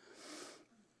water.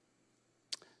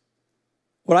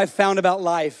 What I found about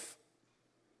life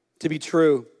to be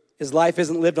true is life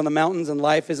isn't lived on the mountains and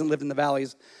life isn't lived in the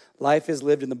valleys. Life is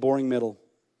lived in the boring middle.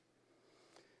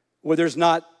 Where there's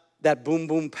not that boom,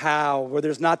 boom, pow. Where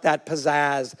there's not that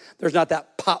pizzazz. There's not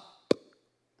that pop.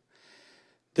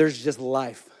 There's just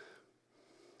life.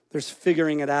 There's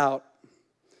figuring it out.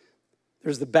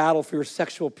 There's the battle for your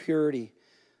sexual purity.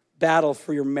 Battle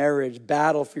for your marriage,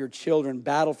 battle for your children,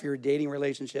 battle for your dating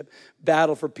relationship,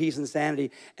 battle for peace and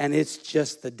sanity, and it's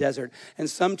just the desert. And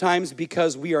sometimes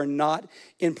because we are not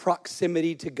in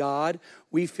proximity to God,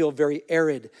 we feel very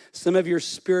arid. Some of your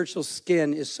spiritual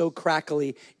skin is so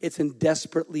crackly, it's in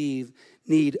desperate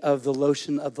need of the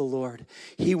lotion of the Lord.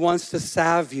 He wants to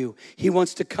salve you. He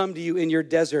wants to come to you in your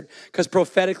desert, because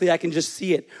prophetically I can just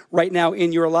see it right now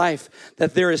in your life,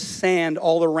 that there is sand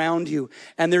all around you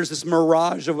and there's this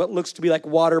mirage of what looks to be like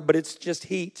water, but it's just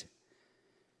heat.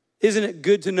 Isn't it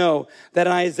good to know that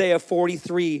in Isaiah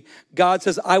 43, God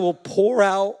says, I will pour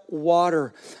out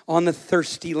water on the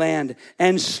thirsty land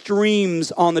and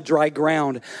streams on the dry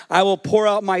ground. I will pour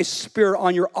out my spirit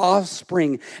on your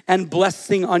offspring and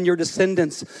blessing on your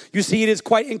descendants. You see, it is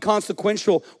quite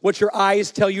inconsequential what your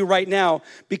eyes tell you right now,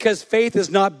 because faith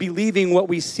is not believing what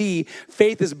we see.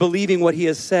 Faith is believing what he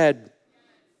has said.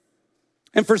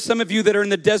 And for some of you that are in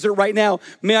the desert right now,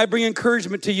 may I bring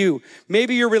encouragement to you.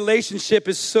 Maybe your relationship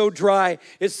is so dry,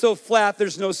 it's so flat,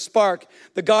 there's no spark.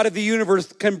 The God of the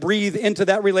universe can breathe into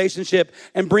that relationship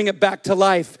and bring it back to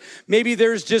life. Maybe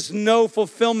there's just no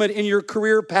fulfillment in your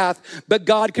career path, but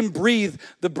God can breathe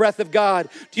the breath of God.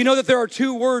 Do you know that there are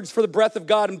two words for the breath of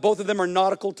God, and both of them are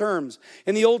nautical terms?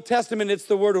 In the Old Testament, it's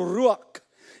the word ruach.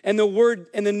 And the word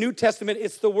in the New Testament,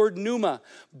 it's the word pneuma.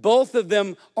 Both of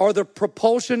them are the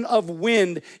propulsion of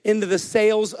wind into the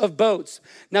sails of boats.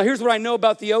 Now, here's what I know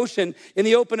about the ocean. In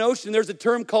the open ocean, there's a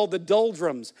term called the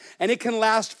doldrums, and it can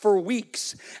last for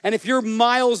weeks. And if you're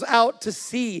miles out to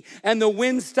sea and the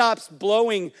wind stops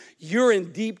blowing, you're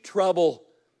in deep trouble.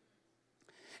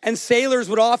 And sailors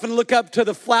would often look up to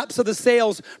the flaps of the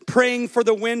sails, praying for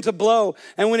the wind to blow.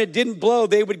 And when it didn't blow,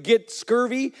 they would get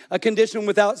scurvy, a condition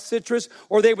without citrus,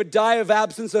 or they would die of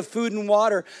absence of food and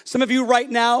water. Some of you right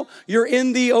now, you're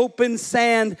in the open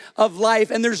sand of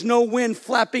life, and there's no wind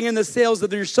flapping in the sails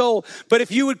of your soul. But if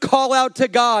you would call out to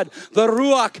God, the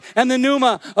ruach and the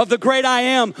pneuma of the great I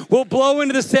am will blow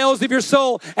into the sails of your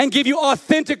soul and give you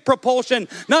authentic propulsion,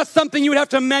 not something you would have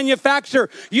to manufacture.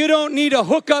 You don't need a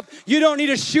hookup. You don't need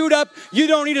a shoot up. You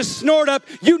don't need to snort up.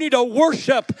 You need to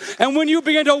worship. And when you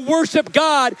begin to worship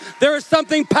God, there is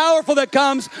something powerful that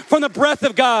comes from the breath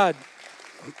of God.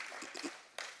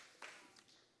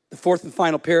 The fourth and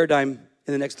final paradigm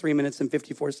in the next 3 minutes and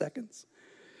 54 seconds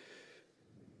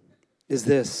is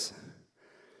this.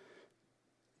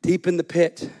 Deep in the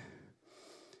pit,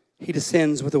 he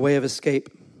descends with a way of escape.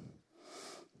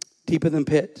 Deep in the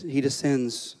pit, he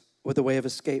descends with a way of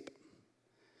escape.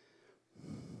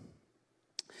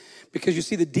 Because you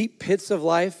see, the deep pits of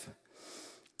life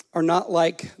are not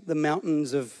like the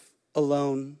mountains of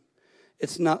alone.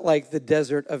 It's not like the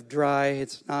desert of dry.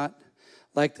 It's not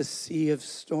like the sea of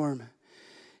storm.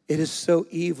 It is so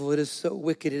evil. It is so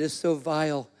wicked. It is so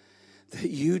vile that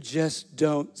you just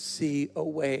don't see a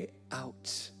way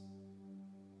out.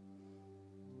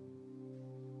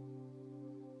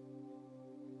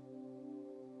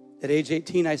 At age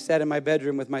 18, I sat in my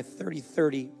bedroom with my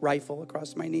 .30-30 rifle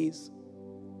across my knees.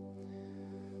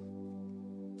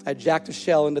 I jacked a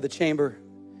shell into the chamber,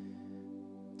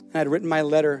 and I'd written my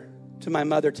letter to my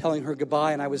mother telling her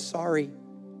goodbye, and I was sorry.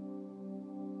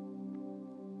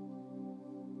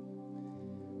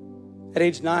 At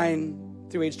age 9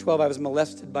 through age 12, I was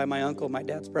molested by my uncle, my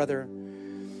dad's brother.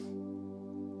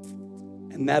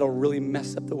 And that'll really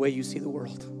mess up the way you see the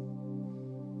world.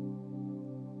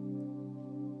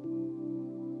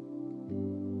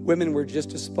 Women were just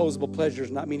disposable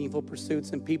pleasures, not meaningful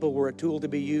pursuits, and people were a tool to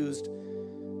be used,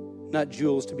 not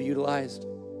jewels to be utilized.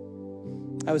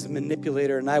 I was a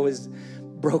manipulator, and I was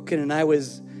broken, and I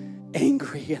was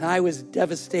angry, and I was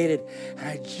devastated, and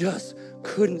I just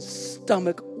couldn't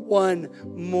stomach one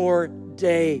more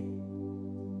day.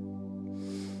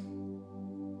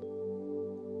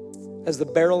 As the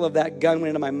barrel of that gun went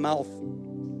into my mouth,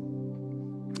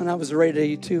 and I was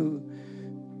ready to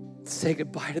say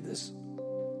goodbye to this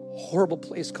horrible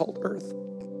place called earth,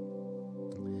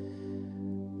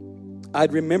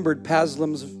 I'd remembered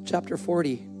Paslam's chapter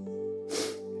 40.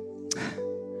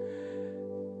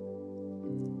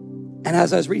 And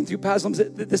as I was reading through Paslam's,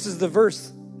 this is the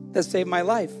verse that saved my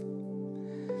life.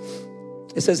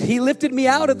 It says, he lifted me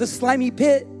out of the slimy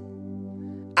pit,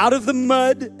 out of the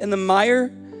mud and the mire,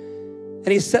 and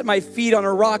he set my feet on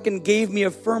a rock and gave me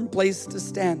a firm place to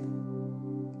stand.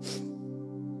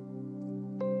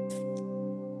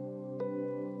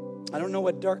 I don't know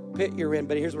what dark pit you're in,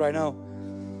 but here's what I know.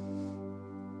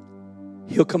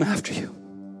 He'll come after you.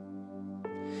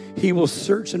 He will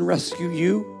search and rescue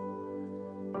you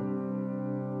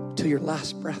till your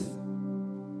last breath.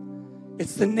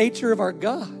 It's the nature of our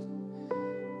God.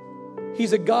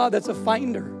 He's a God that's a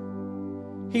finder.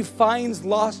 He finds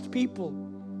lost people.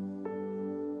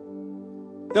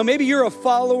 Now, maybe you're a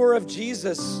follower of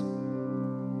Jesus,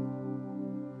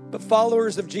 but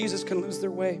followers of Jesus can lose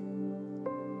their way.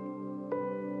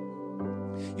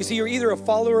 You see, you're either a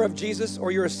follower of Jesus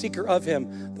or you're a seeker of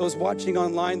him. Those watching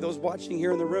online, those watching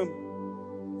here in the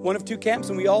room. One of two camps,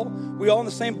 and we all in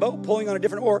the same boat, pulling on a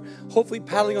different oar, hopefully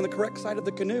paddling on the correct side of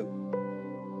the canoe.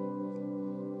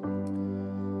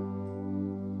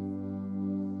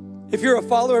 If you're a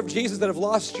follower of Jesus that have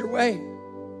lost your way,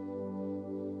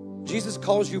 Jesus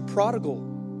calls you prodigal.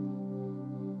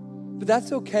 But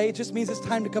that's okay. It just means it's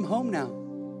time to come home now.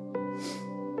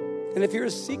 And if you're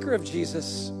a seeker of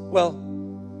Jesus, well,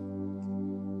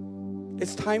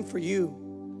 it's time for you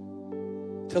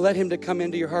to let him to come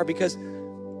into your heart, because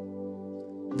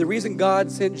the reason God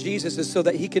sent Jesus is so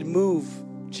that he could move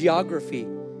geography.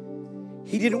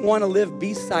 He didn't want to live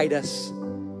beside us.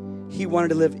 He wanted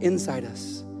to live inside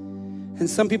us. And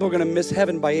some people are going to miss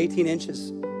heaven by 18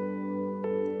 inches.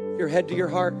 Your head to your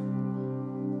heart.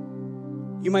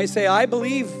 You might say, I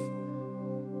believe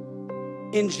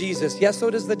in Jesus. Yes, so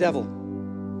does the devil.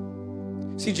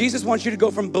 See, Jesus wants you to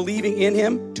go from believing in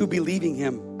him to believing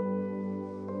him.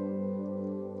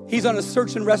 He's on a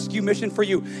search and rescue mission for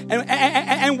you.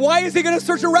 And why is he going to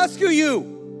search and rescue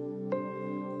you?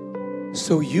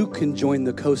 So you can join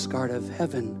the Coast Guard of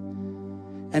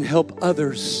heaven and help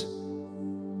others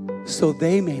so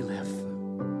they may live.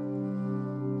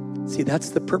 See, that's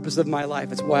the purpose of my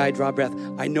life. It's why I draw breath.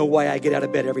 I know why I get out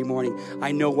of bed every morning.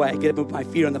 I know why I get up with my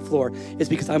feet on the floor. It's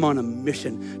because I'm on a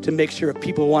mission to make sure if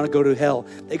people want to go to hell,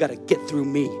 they got to get through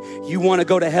me. You want to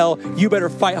go to hell, you better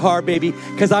fight hard, baby,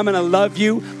 because I'm going to love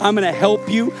you. I'm going to help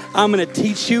you. I'm going to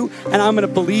teach you, and I'm going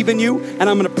to believe in you, and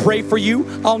I'm going to pray for you.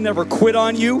 I'll never quit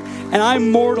on you, and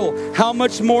I'm mortal. How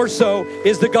much more so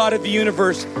is the God of the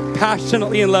universe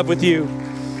passionately in love with you?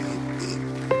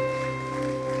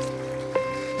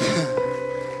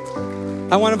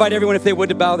 I want to invite everyone, if they would,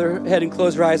 to bow their head and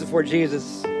close their eyes before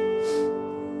Jesus.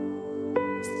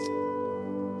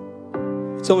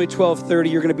 It's only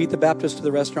 12:30. You're going to beat the Baptist to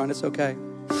the restaurant. It's okay.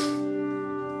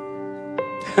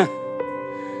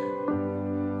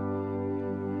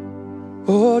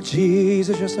 Oh,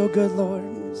 Jesus, you're so good, Lord.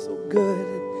 You're so good.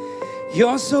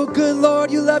 You're so good, Lord.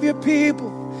 You love your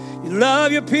people. You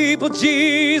love your people,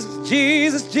 Jesus,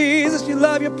 Jesus, Jesus. You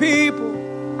love your people.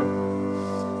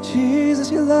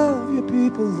 Jesus, you love your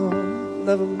people, Lord.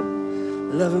 Love them,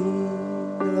 love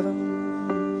them, love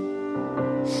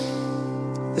them.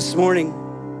 This morning,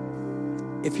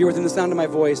 if you're within the sound of my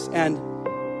voice and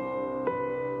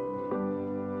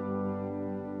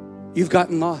You've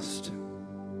gotten lost.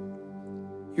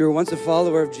 You were once a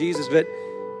follower of Jesus, but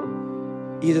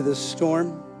either the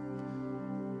storm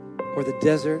or the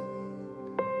desert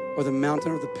or the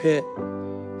mountain or the pit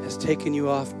has taken you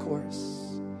off course.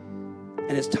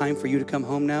 And it's time for you to come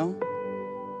home now.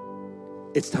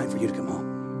 It's time for you to come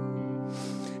home.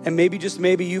 And maybe, just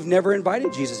maybe, you've never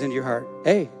invited Jesus into your heart.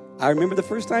 Hey, I remember the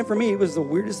first time for me, it was the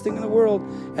weirdest thing in the world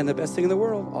and the best thing in the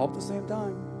world all at the same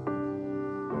time.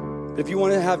 But if you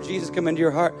want to have Jesus come into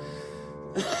your heart,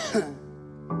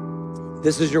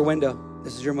 this is your window.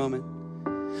 This is your moment.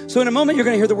 So in a moment, you're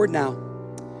going to hear the word now.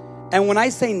 And when I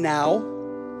say now,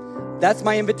 that's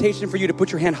my invitation for you to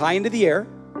put your hand high into the air.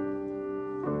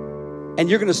 And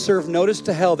you're going to serve notice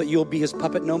to hell that you'll be his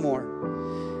puppet no more.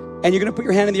 And you're going to put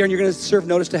your hand in the air and you're going to serve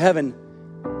notice to heaven.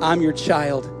 I'm your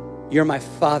child. You're my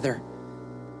father.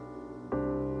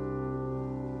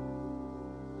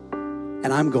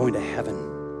 And I'm going to heaven.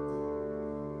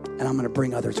 And I'm going to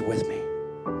bring others with me.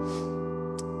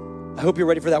 I hope you're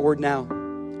ready for that word now.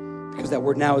 Because that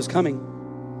word now is coming.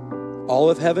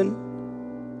 All of heaven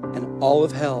and all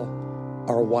of hell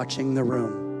are watching the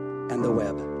room and the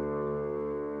web.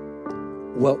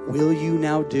 What will you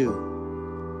now do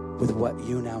with what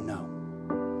you now know?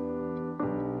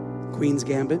 Queen's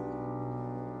Gambit.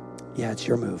 Yeah, it's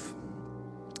your move.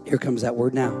 Here comes that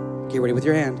word now. Get ready with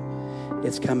your hand.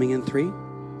 It's coming in 3,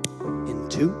 in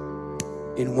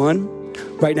 2, in 1.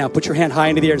 Right now, put your hand high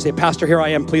into the air and say, Pastor, here I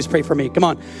am. Please pray for me. Come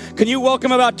on. Can you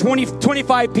welcome about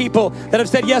 25 people that have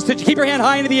said yes to you? Keep your hand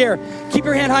high into the air. Keep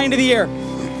your hand high into the air.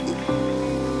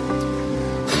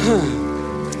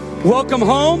 Welcome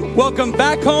home. Welcome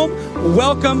back home.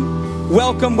 Welcome,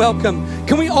 welcome, welcome.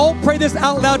 Can we all pray this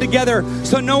out loud together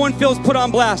so no one feels put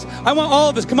on blast? I want all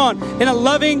of us, come on, in a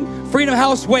loving Freedom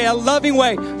House way, a loving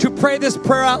way, to pray this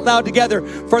prayer out loud together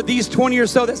for these 20 or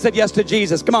so that said yes to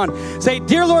Jesus. Come on. Say,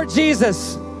 Dear Lord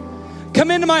Jesus,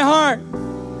 come into my heart.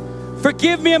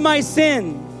 Forgive me of my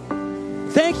sin.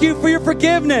 Thank you for your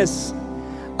forgiveness.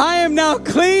 I am now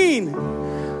clean.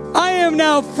 I am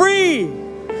now free.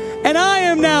 And I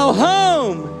am now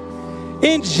home.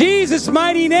 In Jesus'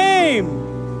 mighty name.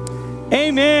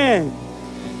 Amen.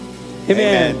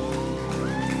 Amen.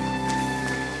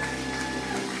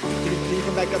 Can you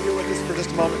come back up here with us for just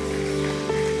a moment?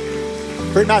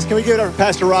 Freedom House, can we give it up for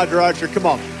Pastor Roger Archer? Come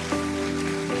on.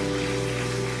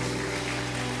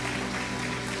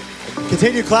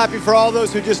 Continue clapping for all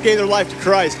those who just gave their life to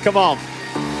Christ. Come on.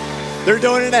 They're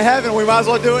doing it in heaven. We might as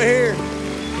well do it here.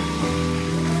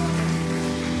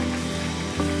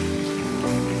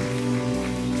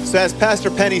 So as Pastor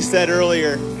Penny said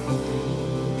earlier,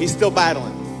 he's still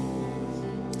battling.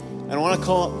 And I want to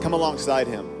come alongside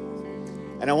him.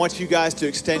 And I want you guys to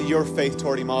extend your faith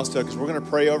toward him also, because we're going to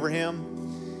pray over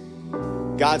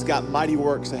him. God's got mighty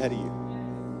works ahead of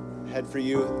you. Ahead for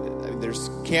you. There's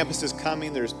campuses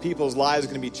coming. There's people's lives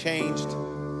going to be changed.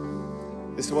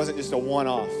 This wasn't just a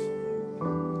one-off.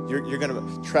 You're going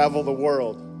to travel the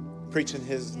world preaching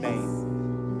his name.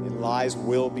 And lives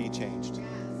will be changed.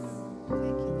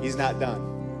 He's not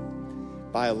done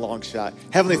by a long shot.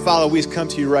 Heavenly Father, we just come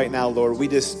to you right now, Lord. We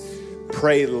just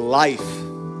pray life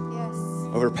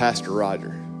over Pastor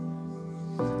Roger.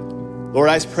 Lord,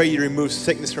 I just pray you remove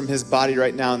sickness from his body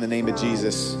right now in the name of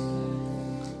Jesus.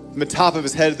 From the top of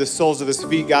his head to the soles of his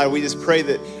feet, God, we just pray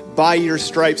that by your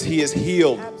stripes he is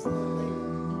healed.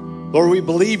 Absolutely. Lord, we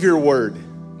believe your word.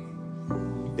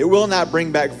 It will not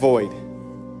bring back void.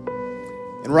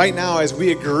 And right now, as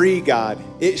we agree, God,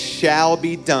 it shall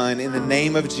be done in the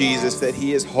name of Jesus, that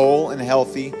he is whole and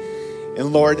healthy.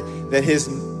 And Lord, that his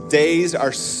days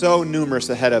are so numerous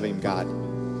ahead of him, God.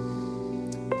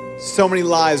 So many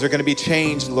lives are going to be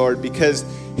changed, Lord, because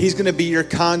he's going to be your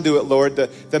conduit, Lord.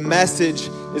 The message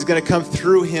is going to come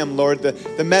through him, Lord.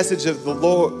 The message of the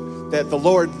Lord, that the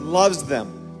Lord loves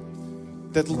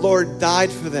them, that the Lord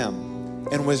died for them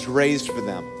and was raised for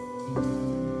them.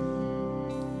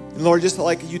 And Lord, just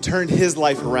like you turned his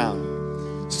life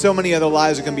around, so many other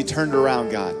lives are going to be turned around,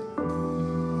 God.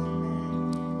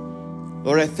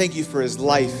 Lord, I thank you for his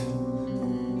life.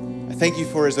 I thank you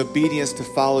for his obedience to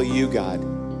follow you, God.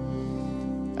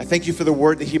 I thank you for the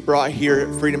word that he brought here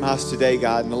at Freedom House today,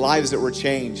 God, and the lives that were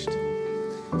changed.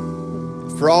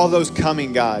 For all those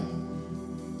coming, God,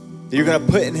 that you're going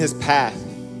to put in his path.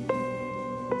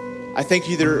 I thank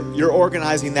you that you're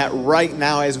organizing that right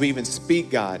now as we even speak,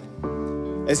 God.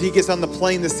 As he gets on the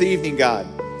plane this evening, God,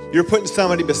 you're putting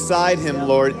somebody beside him,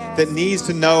 Lord, that needs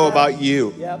to know about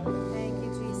you. Thank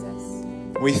you,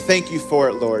 Jesus. We thank you for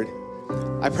it, Lord.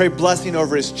 I pray blessing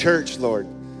over his church, Lord,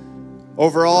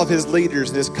 over all of his leaders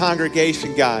and his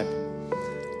congregation, God.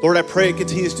 Lord, I pray it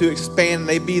continues to expand and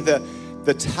they be the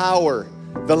the tower,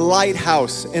 the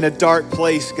lighthouse in a dark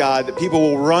place, God, that people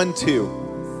will run to.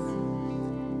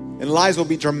 And lives will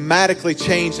be dramatically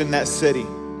changed in that city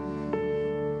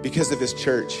because of his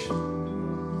church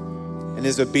and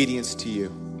his obedience to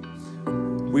you.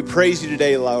 We praise you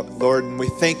today, Lord, and we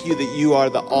thank you that you are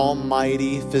the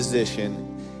almighty physician.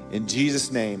 In Jesus'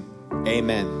 name,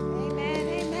 amen. Amen,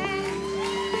 amen.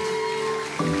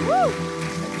 Woo!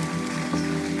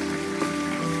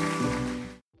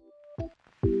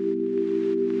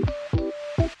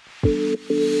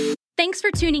 Thanks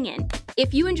for tuning in.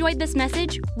 If you enjoyed this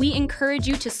message, we encourage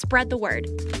you to spread the word.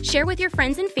 Share with your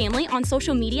friends and family on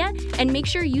social media, and make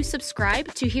sure you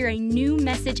subscribe to hear a new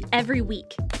message every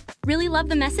week. Really love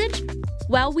the message?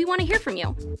 Well, we want to hear from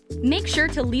you. Make sure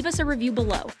to leave us a review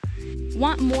below.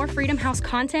 Want more Freedom House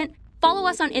content? Follow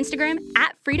us on Instagram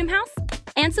 @Freedom House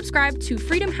and subscribe to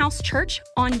Freedom House Church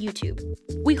on YouTube.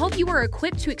 We hope you are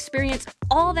equipped to experience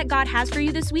all that God has for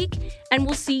you this week, and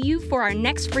we'll see you for our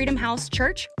next Freedom House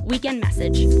Church weekend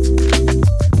message.